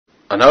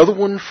another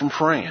one from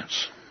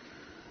France.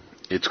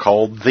 It's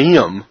called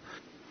Them.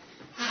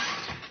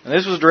 And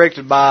this was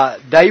directed by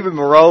David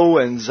Moreau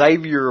and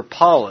Xavier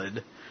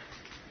Pollard,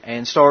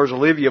 and stars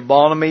Olivia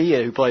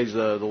Bonamy, who plays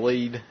the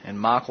lead, and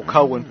Michael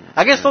Cohen.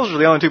 I guess those are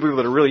the only two people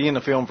that are really in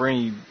the film for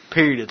any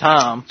period of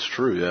time. It's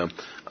true,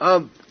 yeah.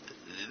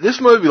 This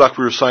movie, like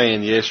we were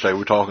saying yesterday, we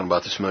were talking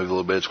about this movie a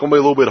little bit. It's going to be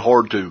a little bit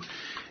hard to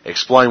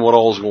explain what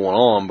all's going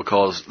on,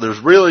 because there's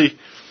really,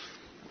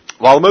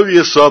 while the movie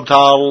is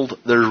subtitled,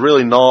 there's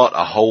really not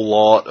a whole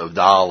lot of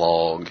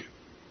dialogue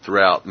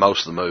throughout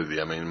most of the movie.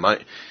 I mean,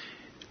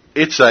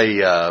 it's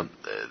the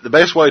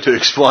best way to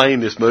explain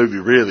this movie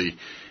really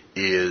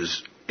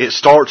is it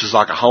starts as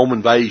like a home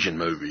invasion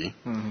movie,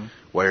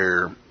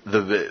 where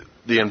the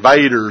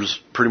invaders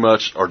pretty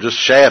much are just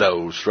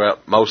shadows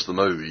throughout most of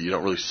the movie. You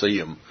don't really see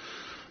them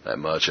that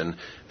much. And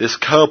this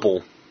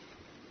couple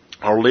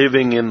are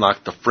living in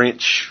like the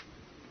French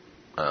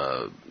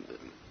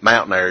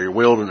mountain area,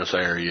 wilderness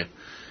area,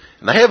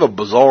 and they have a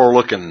bizarre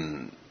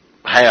looking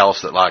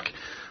house that, like,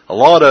 a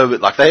lot of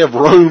it, like, they have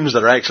rooms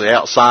that are actually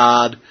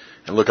outside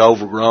and look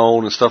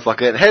overgrown and stuff like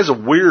that. It has a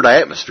weird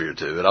atmosphere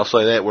to it, I'll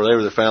say that,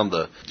 wherever they found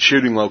the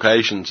shooting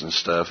locations and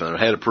stuff, and it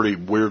had a pretty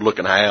weird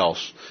looking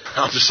house.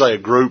 I'll just say a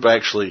group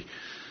actually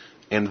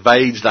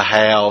invades the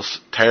house,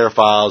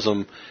 terrifies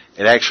them.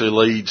 It actually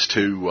leads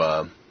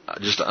to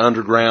just an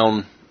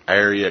underground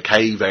area,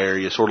 cave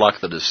area, sort of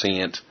like The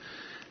Descent.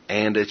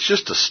 And it's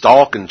just a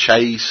stalk and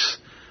chase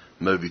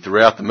movie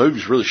throughout. The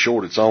movie's really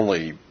short. It's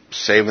only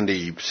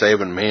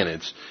 77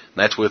 minutes. And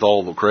that's with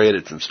all the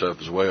credits and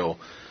stuff as well.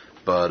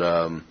 But,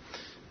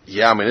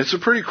 yeah, I mean, it's a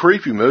pretty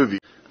creepy movie.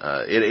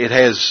 It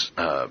has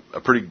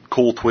a pretty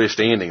cool twist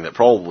ending that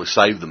probably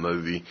saved the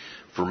movie,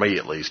 for me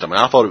at least. I mean,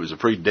 I thought it was a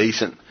pretty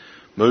decent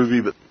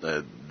movie, but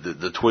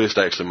the twist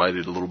actually made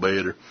it a little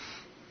better.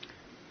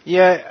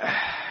 Yeah,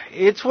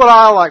 it's what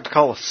I like to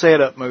call a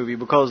setup movie,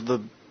 because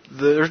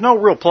there's no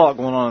real plot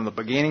going on in the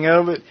beginning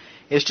of it.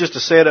 It's just a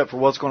setup for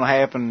what's going to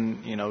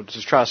happen, you know,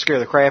 to try to scare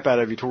the crap out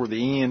of you toward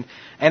the end.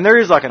 And there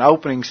is like an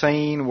opening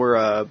scene where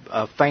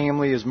a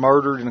family is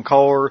murdered in a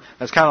car.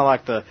 That's kind of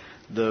like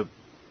the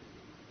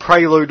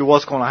prelude to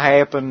what's going to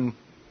happen,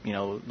 you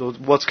know,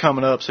 what's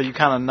coming up. So you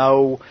kind of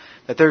know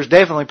that there's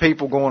definitely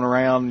people going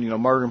around, you know,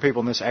 murdering people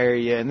in this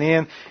area. And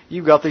then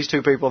you've got these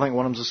two people. I think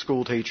one of them's a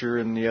school teacher,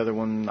 and the other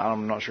one,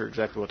 I'm not sure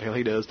exactly what the hell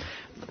he does.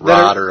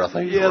 Ryder, I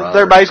think. Yeah,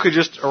 they're basically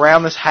just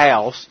around this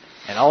house,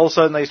 and all of a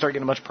sudden they start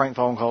getting a bunch of prank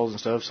phone calls and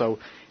stuff. So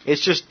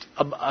it's just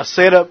a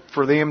setup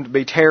for them to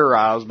be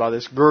terrorized by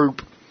this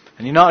group,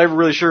 and you're not ever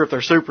really sure if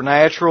they're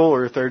supernatural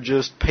or if they're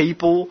just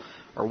people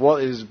or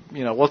what is,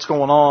 you know, what's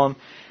going on.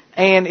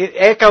 And it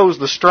echoes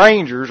The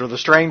Strangers, or The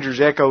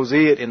Strangers echoes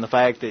it, in the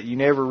fact that you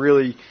never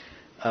really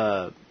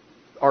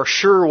are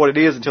sure what it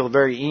is until the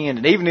very end.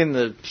 And even in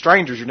The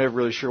Strangers, you're never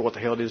really sure what the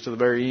hell it is to the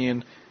very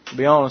end, to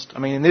be honest. I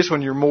mean, in this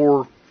one,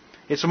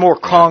 it's a more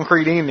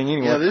concrete ending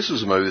anyway. Yeah, this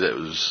is a movie that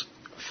was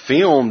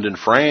filmed in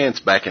France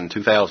back in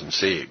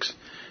 2006,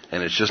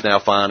 and it's just now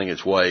finding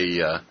its way.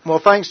 Well,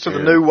 thanks to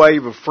the new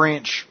wave of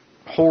French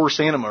horror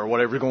cinema or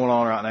whatever's going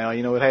on right now,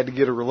 you know, it had to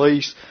get a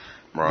release.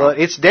 Right. But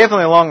it's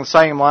definitely along the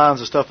same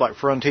lines of stuff like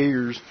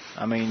Frontiers.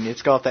 I mean,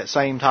 it's got that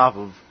same type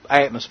of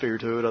atmosphere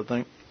to it, I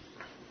think.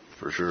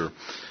 For sure.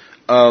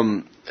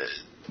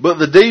 But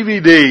the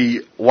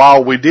DVD,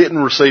 while we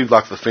didn't receive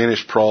like the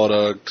finished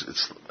product,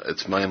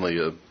 it's mainly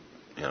a, you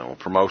know,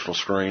 promotional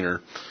screener.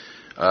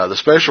 The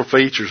special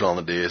features on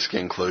the disc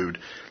include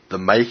The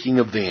Making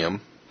of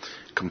Them,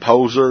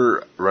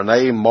 composer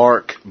Renee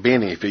Mark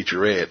Benny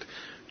featurette,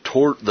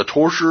 The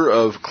Torture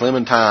of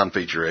Clementine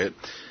featurette,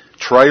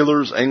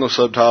 trailers, English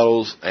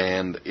subtitles,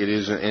 and it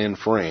is in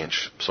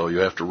French, so you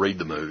have to read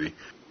the movie,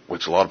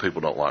 which a lot of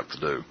people don't like to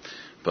do.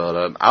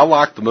 But I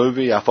liked the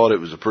movie. I thought it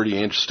was a pretty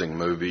interesting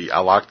movie. I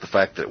liked the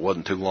fact that it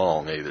wasn't too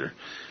long either.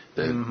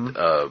 That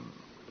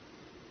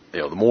you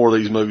know, the more of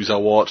these movies I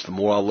watch, the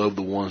more I love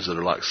the ones that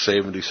are like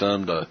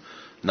 70-some to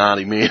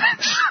 90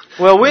 minutes.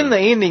 Well, when the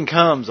ending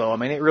comes, though, I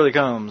mean, it really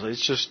comes.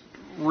 It's just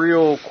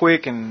real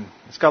quick, and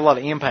it's got a lot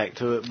of impact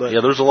to it. But yeah,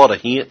 there's a lot of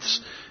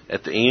hints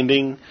at the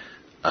ending.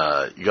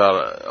 You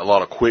got a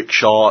lot of quick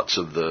shots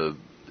of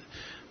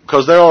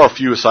because there are a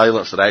few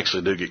assailants that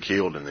actually do get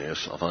killed in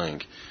this, I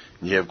think.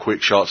 You have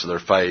quick shots of their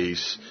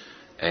face,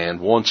 and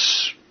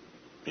once,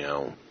 you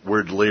know,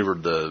 we're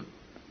delivered the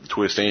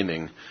twist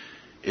ending,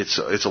 it's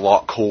a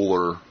lot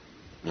cooler,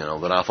 you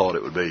know, than I thought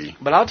it would be.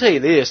 But I'll tell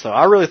you this, though,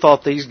 I really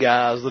thought these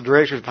guys, the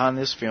directors behind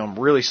this film,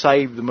 really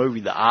saved the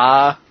movie The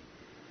Eye,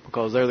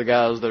 because they're the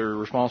guys that are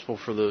responsible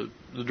for the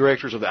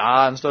directors of The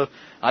Eye and stuff.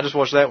 I just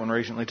watched that one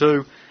recently,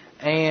 too.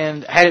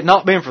 And had it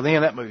not been for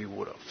them, that movie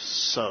would have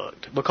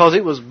sucked. Because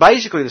it was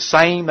basically the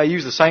same. They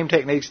used the same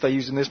techniques they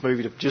used in this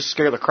movie to just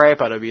scare the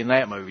crap out of you in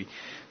that movie.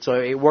 So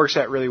it works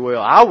out really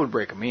well. I would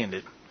recommend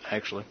it,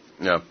 actually.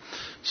 Yeah.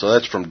 So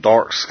that's from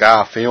Dark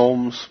Sky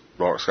Films,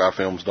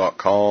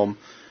 darkskyfilms.com.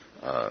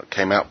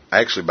 Came out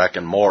actually back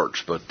in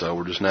March, but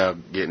we're just now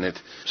getting it.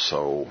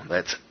 So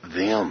that's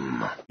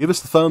Them. Give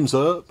us the thumbs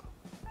up.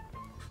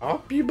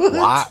 Up your butt.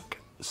 Like,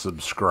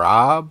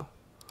 subscribe.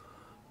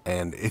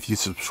 And if you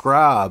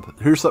subscribe,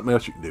 here's something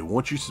else you can do.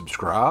 Once you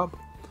subscribe,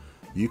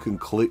 you can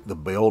click the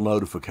bell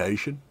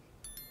notification,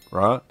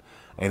 right?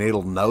 And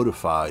it'll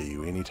notify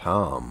you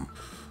anytime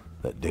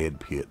that Dead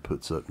Pit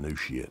puts up new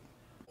shit.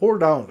 Or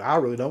don't. I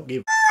really don't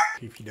give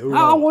a if you do or I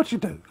not. want you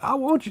to. I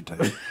want you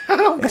to. I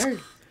don't care.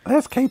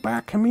 Let's keep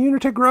our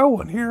community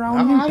growing here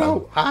on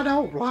YouTube. I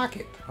don't like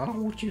it. I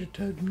don't want you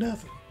to do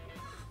nothing.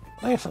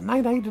 Listen,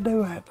 they need to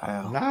do that,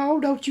 pal. No,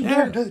 don't you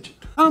dare touch it.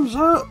 Thumbs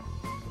up.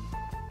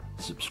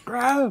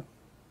 Subscribe.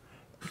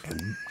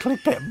 And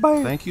click that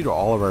bell. Thank you to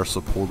all of our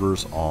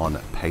supporters on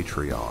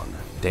Patreon.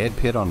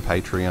 DEADPIT on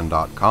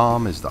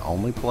Patreon.com is the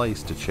only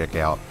place to check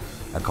out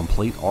a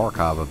complete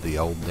archive of the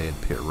old Dead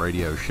Pit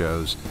radio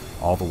shows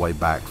all the way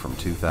back from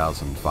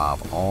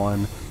 2005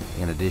 on,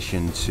 in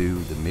addition to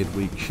the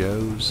midweek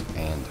shows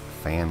and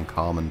fan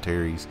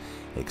commentaries,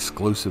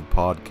 exclusive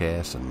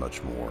podcasts, and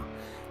much more.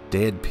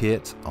 Dead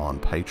Pit on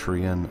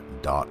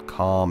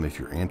Patreon.com if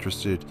you're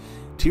interested.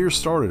 Tiers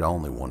start at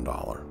only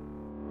 $1.